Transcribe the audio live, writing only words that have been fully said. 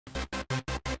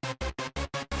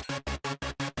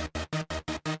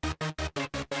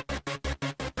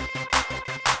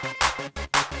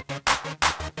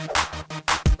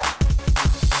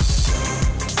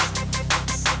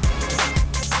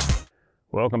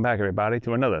Welcome back, everybody,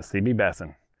 to another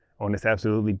CBBassin on this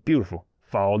absolutely beautiful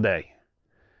fall day.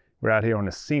 We're out here on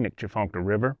the scenic Chifuncta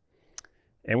River,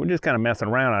 and we're just kind of messing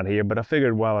around out here, but I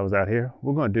figured while I was out here,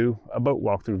 we're going to do a boat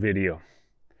walkthrough video.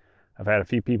 I've had a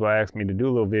few people ask me to do a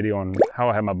little video on how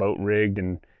I have my boat rigged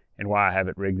and why I have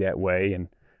it rigged that way, and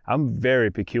I'm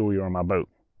very peculiar on my boat,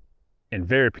 and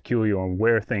very peculiar on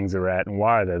where things are at and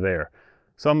why they're there.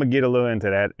 So I'm going to get a little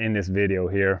into that in this video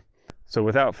here. So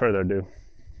without further ado,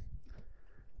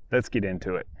 let's get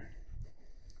into it.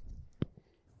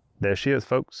 There she is,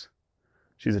 folks.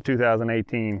 She's a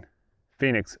 2018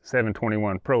 Phoenix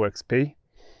 721 Pro XP.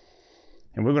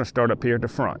 And we're going to start up here at the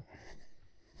front.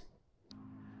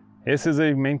 This is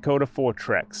a Minn Kota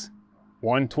 4-Trex,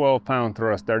 112-pound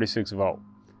thrust, 36 volt.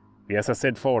 Yes, I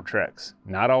said 4-Trex,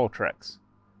 not all Trex.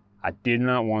 I did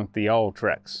not want the all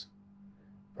Trex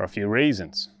for a few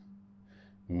reasons.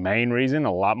 Main reason,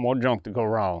 a lot more junk to go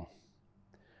wrong.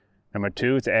 Number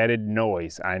two, it's added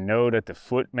noise. I know that the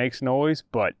foot makes noise,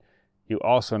 but you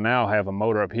also now have a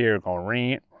motor up here going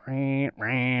rant, rant,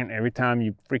 rant every time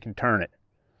you freaking turn it.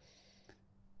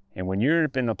 And when you're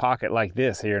up in the pocket like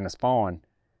this here in the spawn,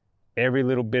 every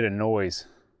little bit of noise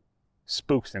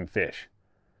spooks them fish.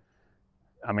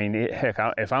 I mean, heck,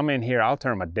 if I'm in here, I'll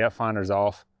turn my depth finders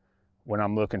off when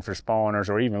I'm looking for spawners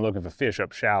or even looking for fish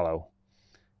up shallow.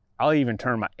 I'll even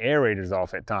turn my aerators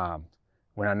off at times.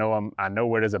 When I know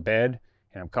where there's a bed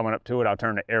and I'm coming up to it, I'll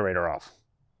turn the aerator off.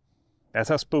 That's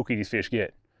how spooky these fish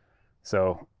get.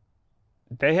 So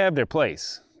they have their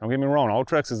place. Don't get me wrong, all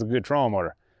Trex is a good trolling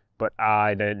motor, but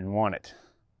I didn't want it.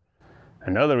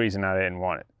 Another reason I didn't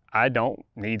want it, I don't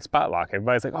need spot lock.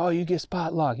 Everybody's like, oh, you get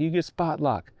spot lock, you get spot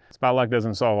lock. Spot lock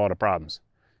doesn't solve all the problems.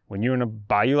 When you're in a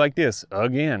bayou like this,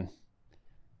 again,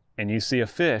 and you see a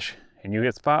fish and you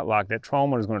get spot lock, that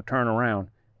trolling motor is going to turn around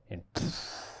and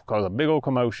cause a big old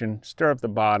commotion, stir up the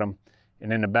bottom, and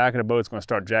then the back of the boat's going to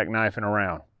start jackknifing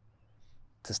around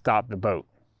to stop the boat.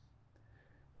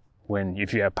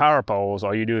 If you have power poles,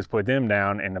 all you do is put them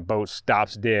down and the boat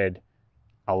stops dead,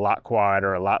 a lot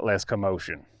quieter, a lot less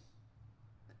commotion.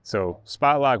 So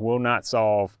spot lock will not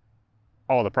solve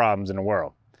all the problems in the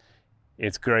world.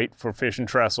 It's great for fishing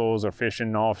trestles or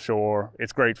fishing offshore.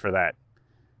 It's great for that.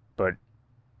 But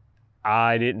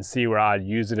I didn't see where I'd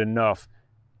use it enough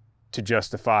to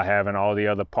justify having all the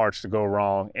other parts to go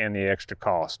wrong and the extra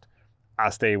cost. I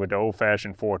stayed with the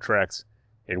old-fashioned 4-Trex.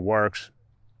 It works.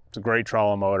 It's a great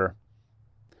trolling motor.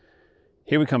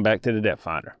 Here we come back to the depth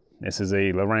finder. This is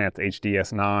a Lowrance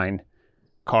HDS9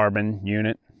 carbon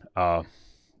unit. I'm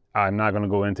not going to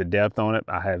go into depth on it.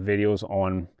 I have videos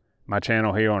on my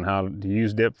channel here on how to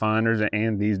use depth finders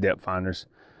and these depth finders.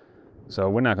 So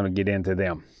we're not going to get into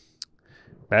them.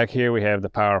 Back here we have the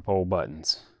power pole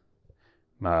buttons.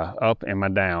 My up and my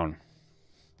down.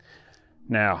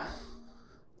 Now,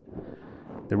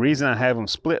 the reason I have them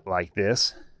split like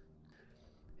this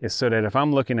is so that if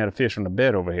I'm looking at a fish on the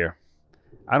bed over here,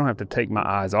 I don't have to take my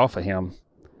eyes off of him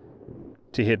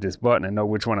to hit this button and know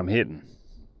which one I'm hitting.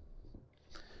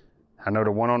 I know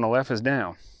the one on the left is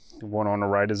down, the one on the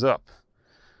right is up.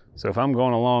 So if I'm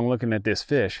going along looking at this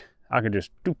fish, I can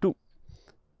just doop doop,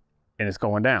 and it's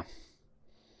going down.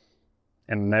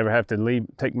 And never have to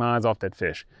take my eyes off that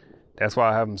fish. That's why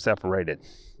I have them separated.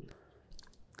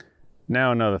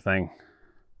 Now another thing,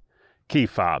 key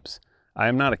fobs. I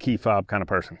am not a key fob kind of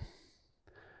person.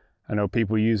 I know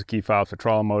people use key fobs for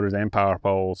trolling motors and power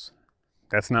poles.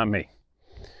 That's not me.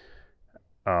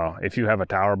 If you have a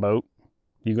tower boat,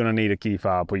 you're gonna need a key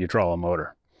fob for your trolling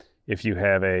motor. If you're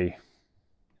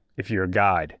a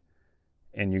guide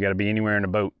and you gotta be anywhere in the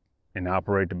boat and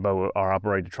operate the boat or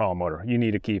operate the trolling motor, you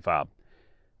need a key fob.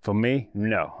 For me,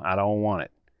 no, I don't want it.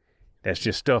 That's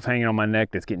just stuff hanging on my neck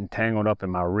that's getting tangled up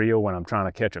in my reel when I'm trying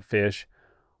to catch a fish.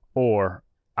 Or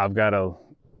I've got to,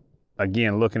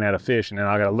 again, looking at a fish and then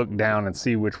I got to look down and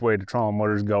see which way the trolling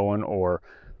motor's going, or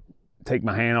take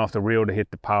my hand off the reel to hit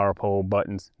the power pole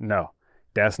buttons. No,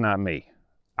 that's not me.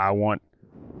 I want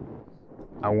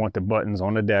the buttons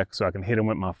on the deck so I can hit them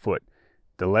with my foot.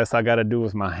 The less I got to do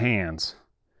with my hands,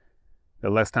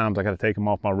 the less times I got to take them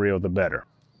off my reel, the better.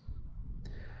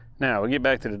 Now, we get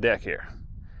back to the deck here.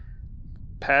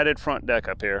 Padded front deck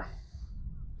up here.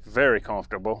 Very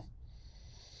comfortable.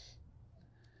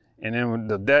 And then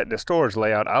with the storage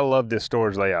layout, I love this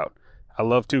storage layout. I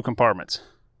love 2 compartments.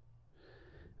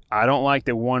 I don't like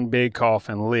the one big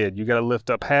coffin lid. You gotta lift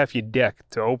up half your deck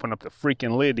to open up the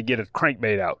freaking lid to get a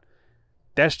crankbait out.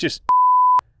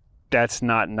 That's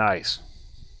not nice.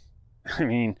 I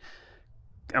mean,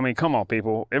 come on,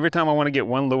 people. Every time I want to get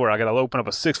one lure, I got to open up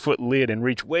a 6-foot lid and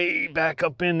reach way back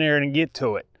up in there and get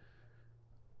to it.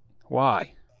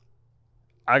 Why?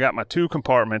 I got my 2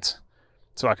 compartments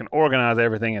so I can organize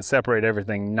everything and separate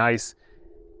everything nice,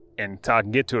 and so I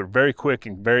can get to it very quick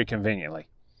and very conveniently.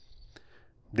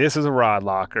 This is a rod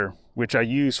locker, which I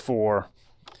use for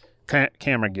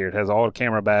camera gear. It has all the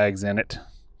camera bags in it,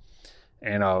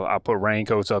 and I put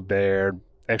raincoats up there,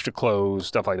 extra clothes,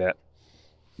 stuff like that.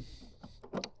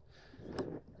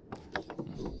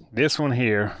 This one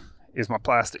here is my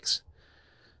plastics.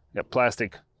 Got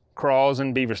plastic crawls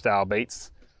and beaver style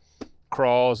baits,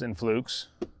 crawls and flukes,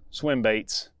 swim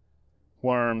baits,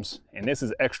 worms, and this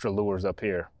is extra lures up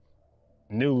here.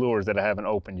 New lures that I haven't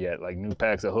opened yet, like new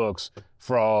packs of hooks,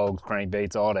 frogs,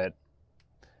 crankbaits, all that.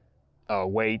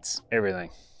 Weights, everything.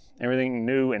 Everything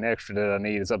new and extra that I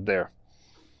need is up there.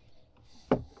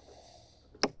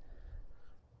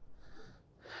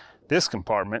 This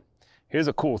compartment, here's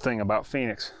a cool thing about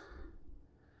Phoenix.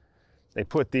 They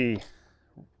put the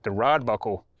rod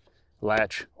buckle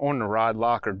latch on the rod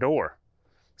locker door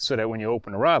so that when you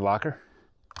open the rod locker,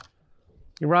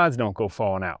 your rods don't go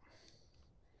falling out.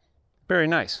 Very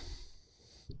nice.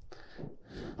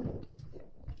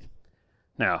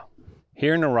 Now,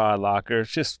 here in the rod locker,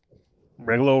 it's just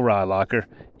regular old rod locker.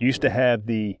 Used to have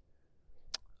the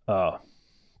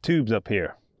tubes up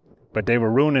here, but they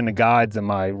were ruining the guides of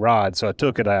my rod, so I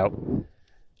took it out.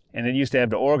 And it used to have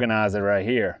the organizer right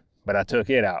here, but I took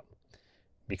it out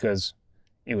because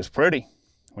it was pretty.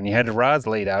 When you had the rods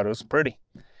laid out, it was pretty.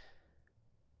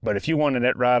 But if you wanted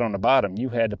that rod on the bottom, you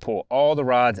had to pull all the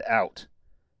rods out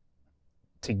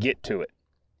to get to it,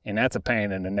 and that's a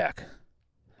pain in the neck.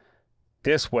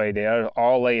 This way, they are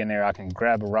all laying there. I can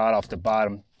grab a rod off the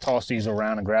bottom, toss these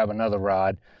around and grab another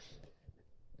rod,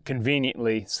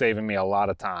 conveniently saving me a lot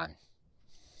of time.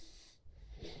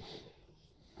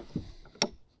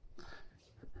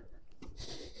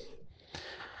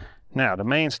 Now, the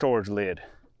main storage lid.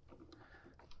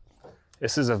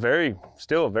 This is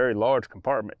still a very large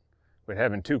compartment with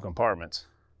having 2 compartments.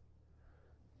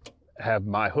 I have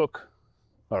my hook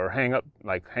or hang up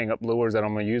lures that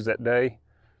I'm gonna use that day.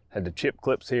 Had the chip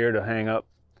clips here to hang up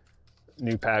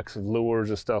new packs of lures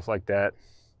and stuff like that.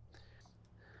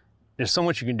 There's so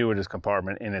much you can do with this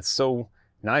compartment, and it's so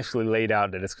nicely laid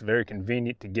out that it's very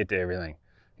convenient to get to everything.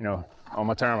 You know, on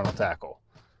my terminal tackle,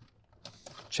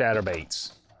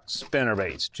 chatterbaits, spinner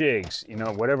baits, jigs, you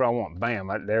know, whatever I want, bam,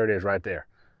 there it is right there.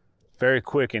 Very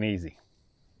quick and easy.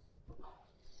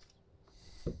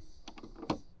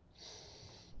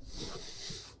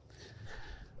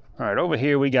 All right, over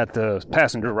here we got the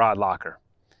passenger rod locker.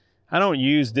 I don't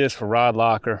use this for rod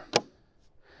locker,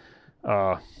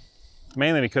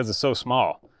 mainly because it's so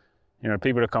small. You know,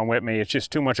 people that come with me, it's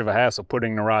just too much of a hassle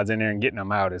putting the rods in there and getting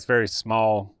them out. It's very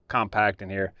small, compact in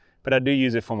here, but I do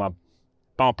use it for my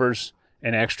bumpers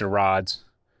and extra rods.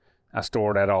 I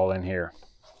store that all in here.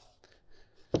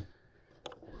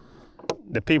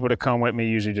 The people that come with me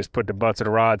usually just put the butts of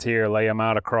the rods here, lay them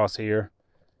out across here,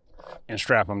 and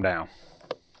strap them down.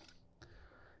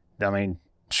 I mean,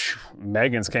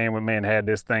 Megan's came with me and had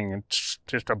this thing, and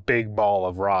just a big ball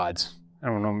of rods. I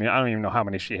don't even know how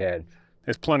many she had.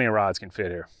 There's plenty of rods can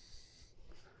fit here.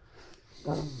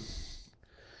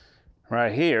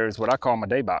 Right here is what I call my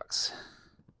day box.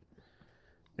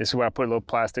 This is where I put little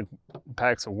plastic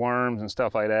packs of worms and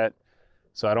stuff like that,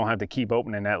 so I don't have to keep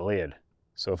opening that lid.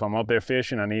 So if I'm up there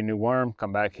fishing, I need a new worm,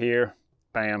 come back here,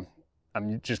 bam.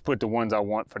 I'm just put the ones I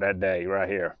want for that day right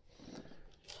here.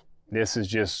 This is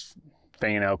just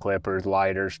fingernail clippers,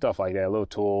 lighters, stuff like that, little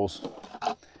tools.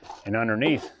 And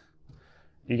underneath,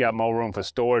 you got more room for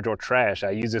storage or trash. I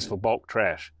use this for bulk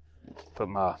trash. Put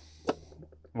my,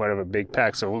 whatever, big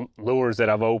packs of lures that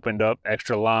I've opened up,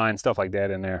 extra line, stuff like that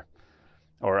in there.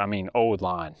 Or, I mean, old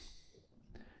line.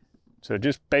 So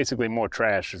just basically more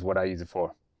trash is what I use it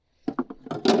for.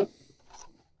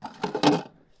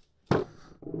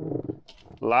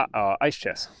 Ice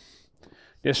chest.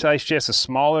 This ice chest is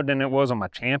smaller than it was on my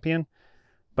Champion,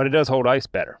 but it does hold ice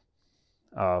better.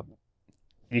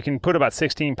 You can put about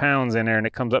 16 pounds in there and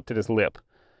it comes up to this lip.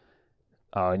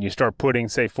 And you start putting,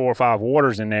 say, 4 or 5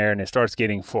 waters in there and it starts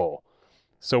getting full.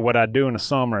 So what I do in the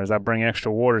summer is I bring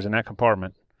extra waters in that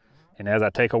compartment. And as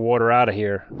I take a water out of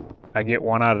here, I get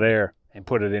one out of there and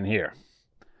put it in here.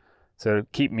 So to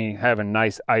keep me having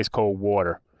nice ice cold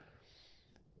water.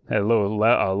 Had a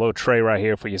little tray right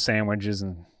here for your sandwiches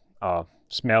and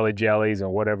smelly jellies or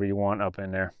whatever you want up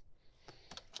in there.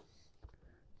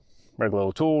 Regular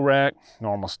little tool rack,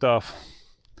 normal stuff.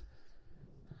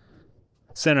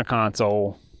 Center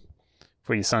console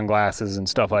for your sunglasses and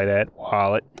stuff like that.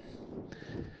 Wallet.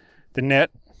 The net,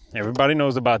 everybody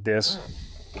knows about this.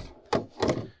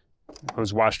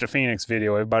 Who's watched the Phoenix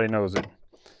video, everybody knows it.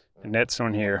 The net's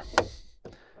on here.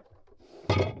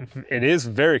 It is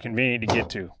very convenient to get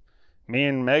to. Me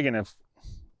and Megan,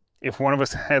 if one of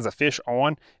us has a fish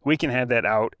on, we can have that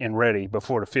out and ready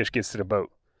before the fish gets to the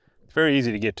boat. It's very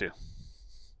easy to get to.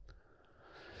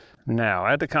 Now,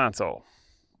 at the console,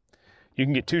 you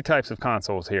can get two types of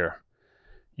consoles here.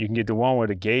 You can get the one where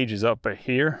the gauge is up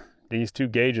here. These two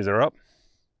gauges are up,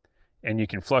 and you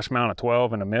can flush mount a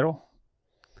 12 in the middle,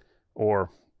 or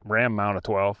ram mount a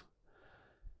 12.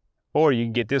 Or you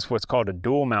can get this, what's called a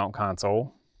dual mount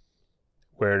console,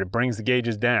 where it brings the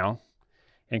gauges down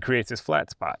and creates this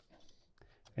flat spot.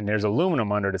 And there's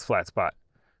aluminum under this flat spot.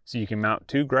 So you can mount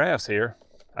two graphs here.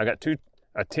 I got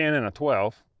a 10 and a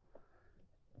 12.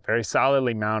 Very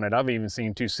solidly mounted. I've even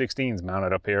seen two 16s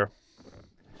mounted up here.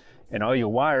 And all your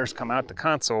wires come out the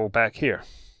console back here.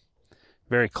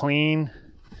 Very clean,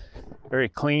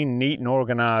 neat and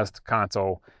organized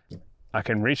console. I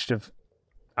can reach the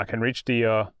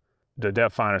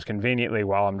depth finders conveniently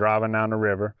while I'm driving down the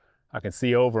river. I can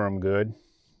see over them good.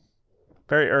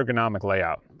 Very ergonomic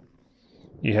layout.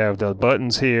 You have the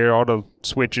buttons here, all the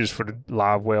switches for the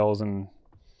live wells and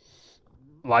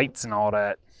lights and all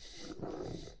that.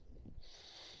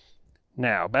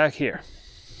 Now back here.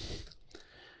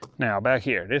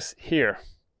 This here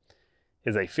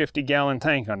is a 50-gallon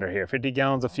tank under here, 50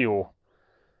 gallons of fuel.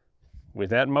 With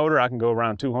that motor, I can go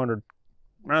around 200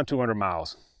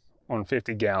 miles on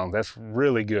 50 gallons. That's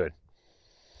really good.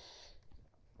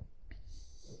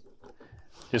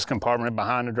 This compartment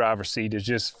behind the driver's seat is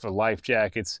just for life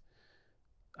jackets.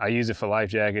 I use it for life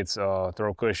jackets,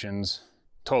 throw cushions,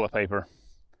 toilet paper.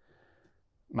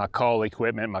 My call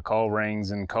equipment, my call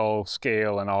rings and call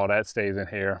scale and all that stays in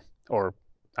here, or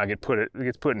it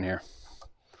gets put in here.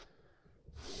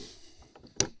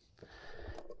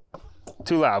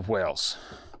 Two live wells.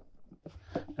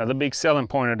 Now the big selling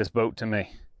point of this boat to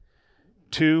me,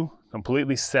 two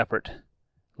completely separate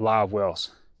live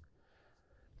wells.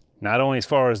 Not only as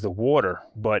far as the water,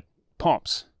 but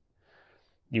pumps.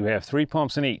 You have 3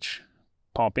 pumps in each.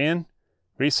 Pump in,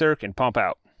 recirc, and pump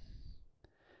out.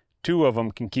 2 of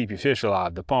them can keep your fish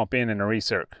alive, the pump in and the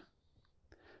recirc.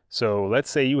 So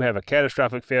let's say you have a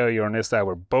catastrophic failure on this side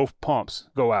where both pumps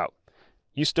go out.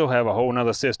 You still have a whole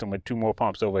nother system with 2 more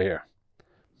pumps over here.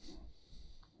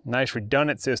 Nice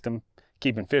redundant system,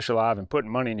 keeping fish alive and putting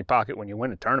money in your pocket when you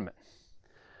win a tournament.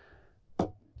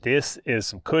 This is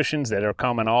some cushions that are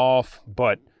coming off,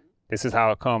 but this is how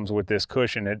it comes with this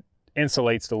cushion. It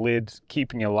insulates the lid,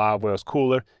 keeping your live wells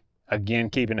cooler.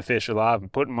 Again, keeping the fish alive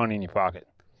and putting money in your pocket.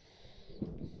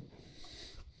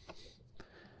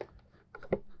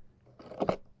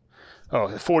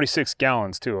 Oh, 46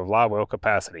 gallons too of live well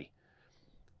capacity.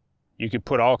 You could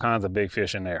put all kinds of big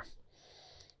fish in there.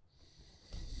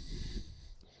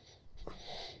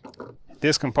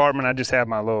 This compartment, I just have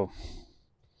my little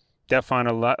depth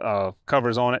finder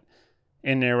covers on it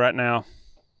in there right now.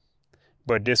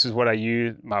 But this is what I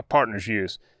use, my partners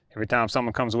use. Every time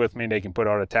someone comes with me, they can put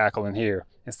all the tackle in here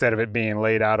instead of it being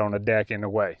laid out on the deck in the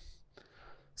way.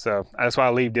 So that's why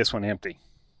I leave this one empty.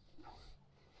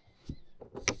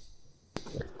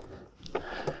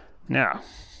 Now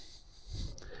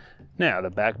the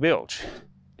back bilge.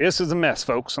 This is a mess,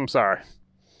 folks, I'm sorry.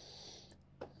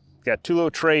 Got 2 little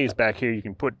trays back here. You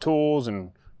can put tools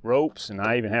and ropes, and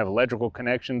I even have electrical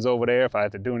connections over there if I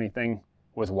have to do anything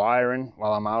with wiring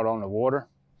while I'm out on the water.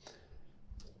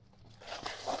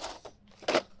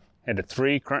 And the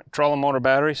 3 trolling motor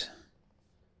batteries,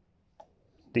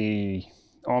 the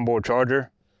onboard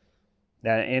charger.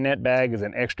 Now in that bag is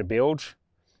an extra bilge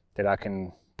that I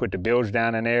can put the bilge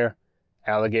down in there,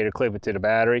 alligator clip it to the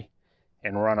battery,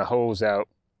 and run a hose out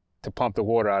to pump the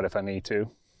water out if I need to.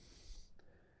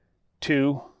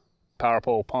 2 power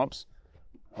pole pumps.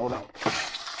 Hold on.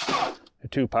 The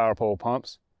 2 power pole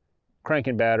pumps,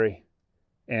 cranking battery,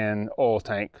 and oil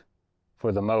tank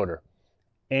for the motor,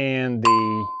 and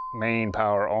the main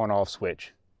power on-off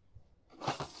switch.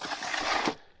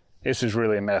 This is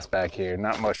really a mess back here,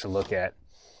 not much to look at.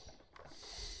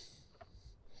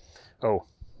 Oh,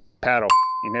 paddle.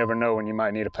 You never know when you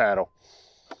might need a paddle.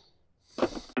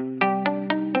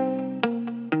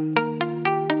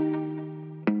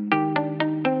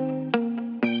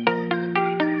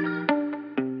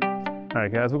 All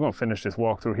right, guys, we're going to finish this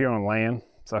walkthrough here on land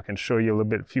so I can show you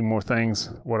a few more things,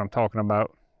 what I'm talking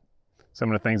about,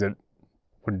 some of the things that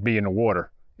would be in the water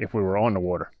if we were on the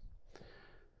water.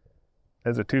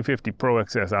 There's a 250 Pro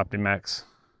XS Optimax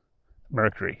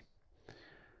Mercury.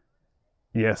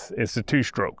 Yes, it's a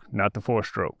 2-stroke, not the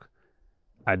 4-stroke.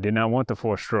 I did not want the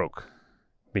 4-stroke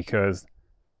because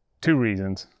 2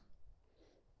 reasons.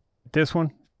 This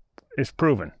one is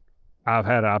proven. I've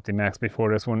had an Optimax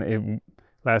before this one.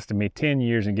 lasted me 10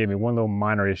 years and gave me one little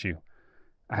minor issue.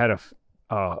 I had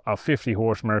a 50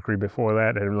 horse Mercury before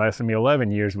that. It lasted me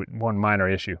 11 years with one minor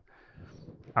issue.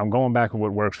 I'm going back with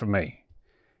what works for me.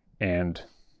 And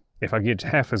if I get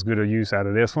half as good a use out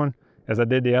of this one as I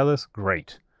did the others,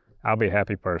 great. I'll be a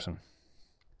happy person.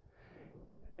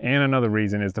 And another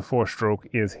reason is the 4-stroke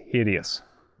is hideous.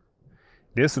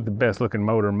 This is the best looking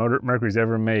motor Mercury's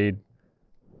ever made.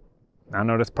 I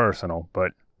know that's personal,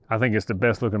 but I think it's the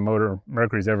best looking motor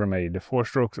Mercury's ever made. The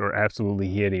 4-strokes are absolutely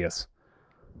hideous.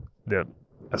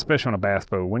 Especially on a bass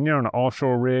boat. When you're on an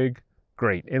offshore rig,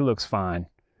 great, it looks fine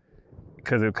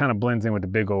because it kind of blends in with the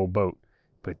big old boat.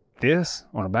 But this,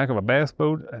 on the back of a bass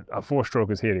boat, a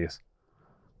 4-stroke is hideous.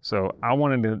 So I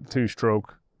wanted a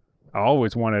 2-stroke. I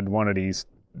always wanted one of these,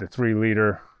 the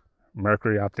 3-liter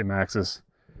Mercury Optimaxes.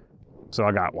 So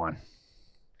I got one.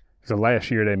 So last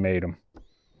year they made them.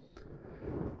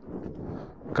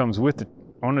 Comes with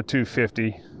on the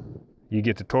 250, you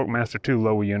get the Torque Master 2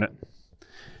 lower unit,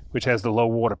 which has the low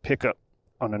water pickup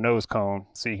on the nose cone,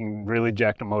 so you can really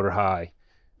jack the motor high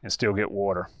and still get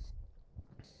water.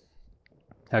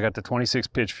 I got the 26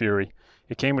 pitch Fury.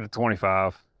 It came with a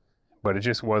 25, but it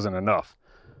just wasn't enough.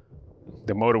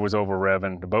 The motor was over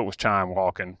revving, the boat was chime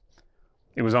walking.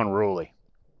 It was unruly.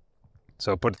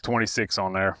 So I put the 26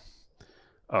 on there.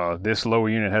 This lower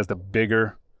unit has the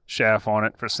bigger shaft on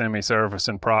it for semi-surface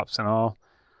and props and all.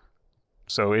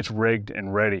 So it's rigged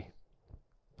and ready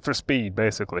for speed,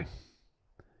 basically,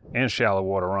 and shallow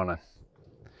water running.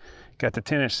 Got the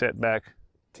 10-inch setback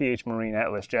TH Marine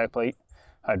Atlas jack plate,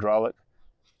 hydraulic.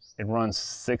 It runs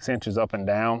 6 inches up and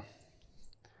down.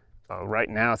 Right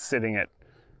now it's sitting at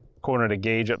corner of the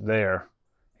gauge up there.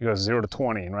 It goes 0 to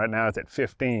 20, and right now it's at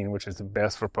 15, which is the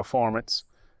best for performance,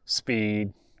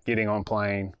 speed, getting on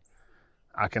plane.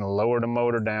 I can lower the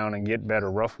motor down and get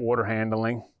better rough water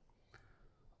handling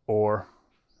or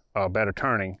better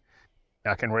turning.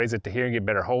 I can raise it to here and get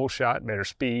better hole shot, better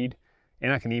speed,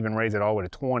 and I can even raise it all the way to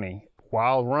 20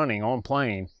 while running on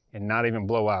plane and not even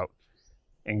blow out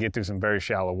and get through some very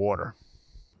shallow water.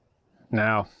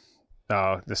 Now,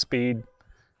 the speed,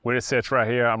 where it sits right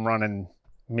here, I'm running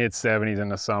mid 70s in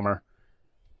the summer,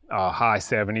 high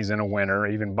 70s in the winter,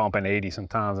 even bumping 80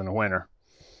 sometimes in the winter.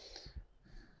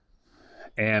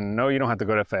 And no, you don't have to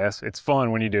go that fast. It's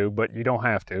fun when you do, but you don't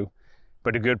have to.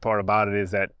 But the good part about it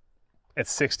is that at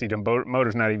 60, the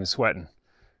motor's not even sweating.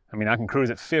 I mean, I can cruise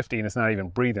at 50 and it's not even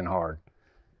breathing hard.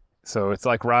 So it's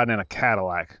like riding in a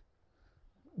Cadillac.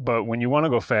 But when you want to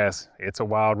go fast, it's a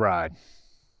wild ride.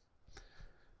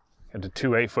 Got the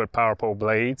 2 8-foot power pole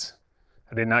blades.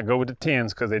 I did not go with the 10s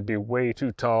because they'd be way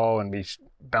too tall and be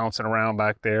bouncing around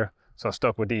back there. So I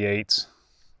stuck with the 8s.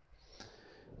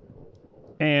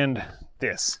 And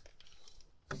this.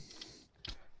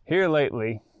 Here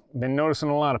lately, I've been noticing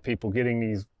a lot of people getting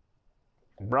these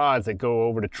rods that go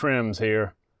over the trims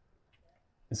here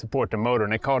and support the motor,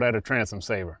 and they call that a transom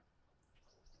saver.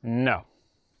 No.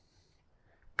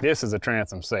 This is a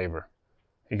transom saver.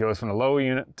 It goes from the lower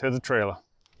unit to the trailer.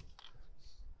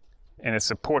 And it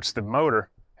supports the motor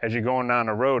as you're going down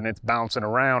the road and it's bouncing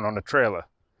around on the trailer.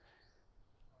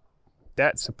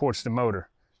 That supports the motor.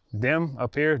 Them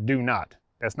up here do not.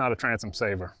 That's not a transom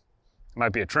saver. It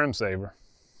might be a trim saver.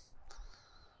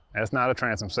 That's not a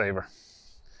transom saver.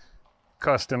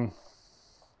 Custom.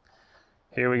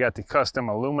 Here we got the custom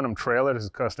aluminum trailer. This is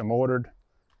custom ordered.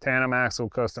 Tandem axle,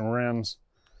 custom rims.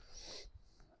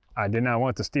 I did not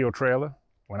want the steel trailer.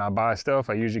 When I buy stuff,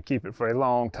 I usually keep it for a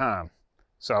long time.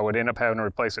 So I would end up having to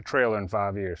replace a trailer in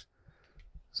 5 years.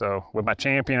 So with my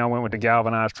Champion, I went with the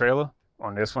galvanized trailer.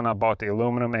 On this one, I bought the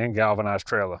aluminum and galvanized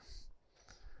trailer.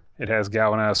 It has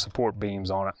galvanized support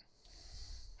beams on it.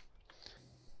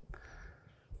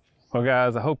 Well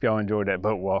guys, I hope y'all enjoyed that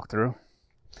boat walkthrough.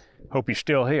 Hope you're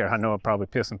still here. I know I'm probably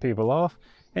pissing people off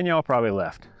and y'all probably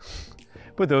left.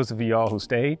 But those of y'all who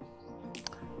stayed,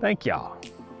 thank y'all.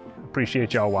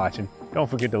 Appreciate y'all watching. Don't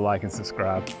forget to like and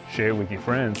subscribe, share it with your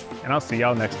friends, and I'll see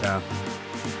y'all next time.